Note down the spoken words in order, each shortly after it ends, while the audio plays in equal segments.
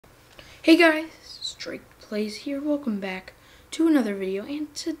Hey guys, Drake Plays here. Welcome back to another video,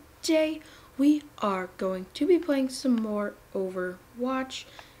 and today we are going to be playing some more Overwatch,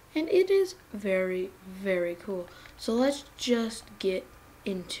 and it is very, very cool. So let's just get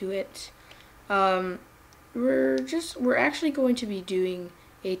into it. We're actually going to be doing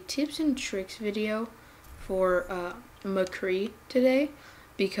a tips and tricks video for Mcree today,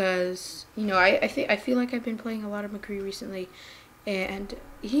 because I feel like I've been playing a lot of Mcree recently, and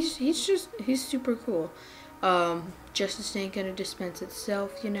he's super cool. Justice ain't gonna dispense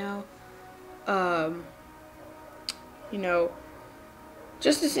itself, um, you know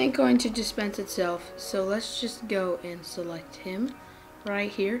Justice ain't going to dispense itself. So let's just go and select him right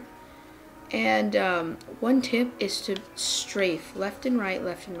here. And one tip is to strafe left and right,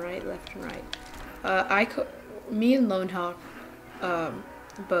 left and right, left and right. Me and Lone Hawk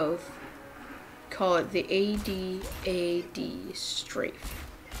both call it the AD strafe.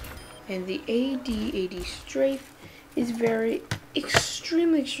 And the AD strafe is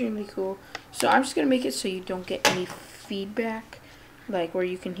extremely cool. So I'm just going to make it so you don't get any feedback, like where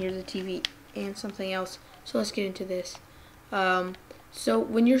you can hear the TV and something else. So let's get into this. So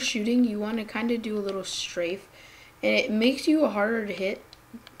when you're shooting, you want to kind of do a little strafe, and it makes you a harder to hit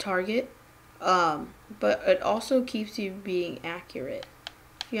target, but it also keeps you being accurate,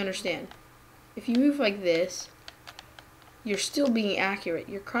 if you understand. If you move like this, you're still being accurate.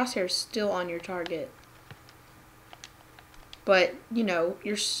 Your crosshair is still on your target, but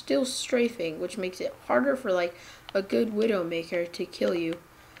you're still strafing, which makes it harder for like a good Widowmaker to kill you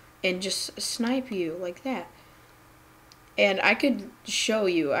and just snipe you like that. And I could show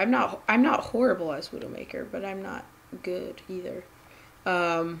you. I'm not horrible as Widowmaker, but I'm not good either.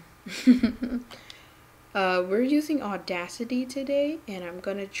 We're using Audacity today, and I'm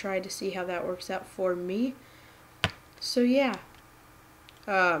gonna try to see how that works out for me. So yeah,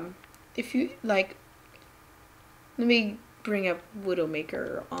 if you like, let me bring up Widowmaker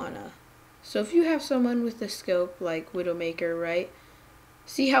or Ana. So if you have someone with the scope like Widowmaker, right?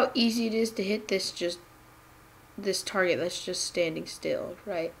 See how easy it is to hit this target that's just standing still,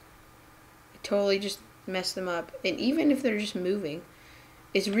 right? It totally just mess them up. And even if they're just moving,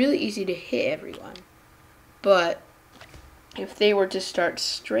 it's really easy to hit everyone. But if they were to start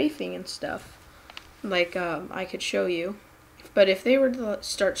strafing and stuff, like I could show you, but if they were to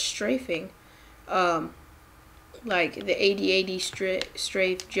start strafing, like the AD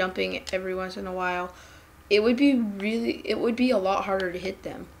strafe jumping every once in a while, it would be a lot harder to hit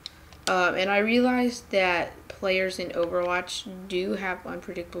them. And I realized that players in Overwatch do have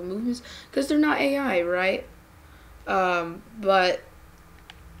unpredictable movements because they're not AI, right? But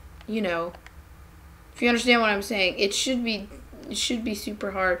if you understand what I'm saying, it should be super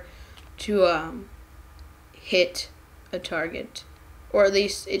hard to hit a target, or at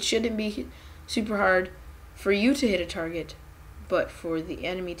least it shouldn't be super hard for you to hit a target, but for the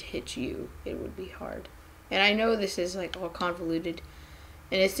enemy to hit you, it would be hard. And I know this is like all convoluted,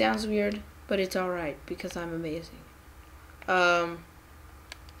 and it sounds weird, but it's alright because I'm amazing. So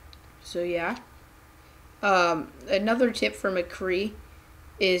yeah. Another tip for Mcree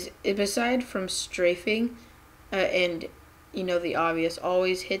is, aside from strafing, and the obvious,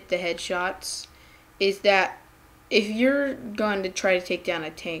 always hit the headshots, is that if you're going to try to take down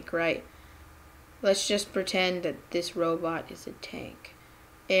a tank, right? Let's just pretend that this robot is a tank,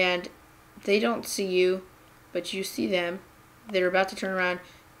 and they don't see you, but you see them. They're about to turn around,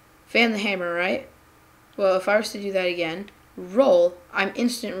 fan the hammer, right? Well, if I was to do that again, roll, I'm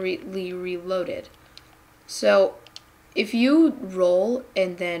instantly reloaded. So if you roll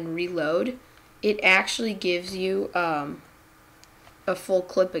and then reload, it actually gives you a full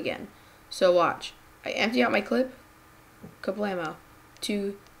clip again. So watch. I empty out my clip, couple ammo,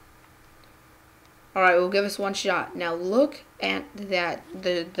 2. Alright, we'll give us 1 shot. Now look at that,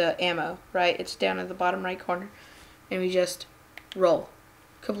 the ammo, right? It's down at the bottom right corner. And we just roll.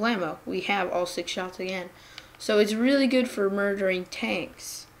 Couple ammo. We have all 6 shots again. So it's really good for murdering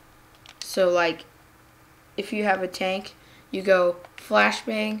tanks. So like, if you have a tank, you go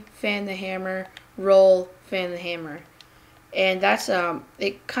flashbang, fan the hammer, roll, fan the hammer. And that's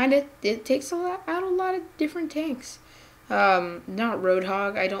it takes out a lot of different tanks. Not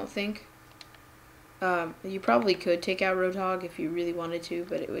Roadhog, I don't think. You probably could take out Roadhog if you really wanted to,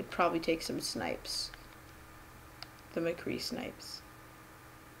 but it would probably take some snipes. The Mcree snipes.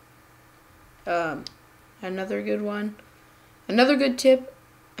 Another good one. Another good tip,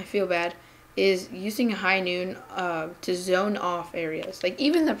 I feel bad, is using High Noon to zone off areas. Like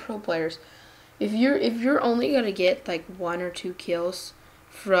even the pro players, if you're only gonna get like 1 or 2 kills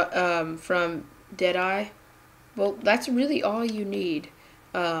from Deadeye, well, that's really all you need.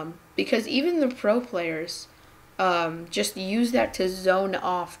 Because even the pro players just use that to zone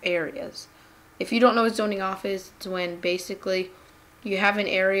off areas. If you don't know what zoning off is, it's when basically you have an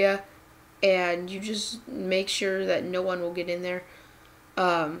area and you just make sure that no one will get in there,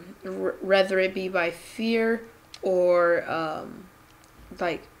 whether it be by fear or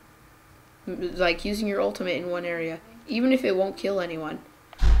like using your ultimate in one area, even if it won't kill anyone.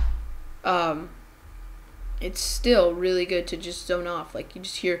 It's still really good to just zone off. Like, you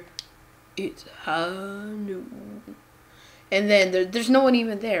just hear, it's Hanu. And then there's no one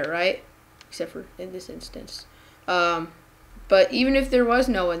even there, right? Except for in this instance. But even if there was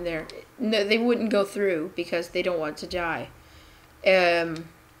no one there, no, they wouldn't go through because they don't want to die.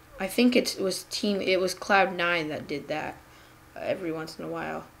 I think it was Cloud9 that did that every once in a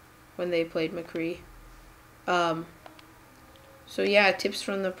while when they played Mcree. So yeah, tips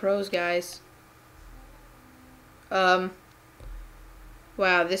from the pros, guys. Wow,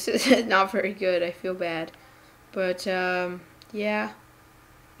 this is not very good. I feel bad. But, yeah.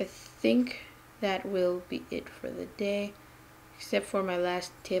 I think that will be it for the day. Except for my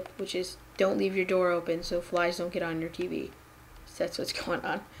last tip, which is don't leave your door open so flies don't get on your TV. So that's what's going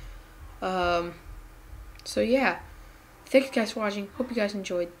on. So, yeah. Thanks, guys, for watching. Hope you guys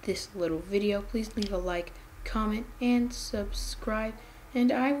enjoyed this little video. Please leave a like, comment, and subscribe.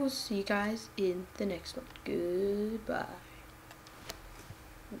 And I will see you guys in the next one. Goodbye.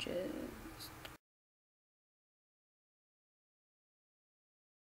 Just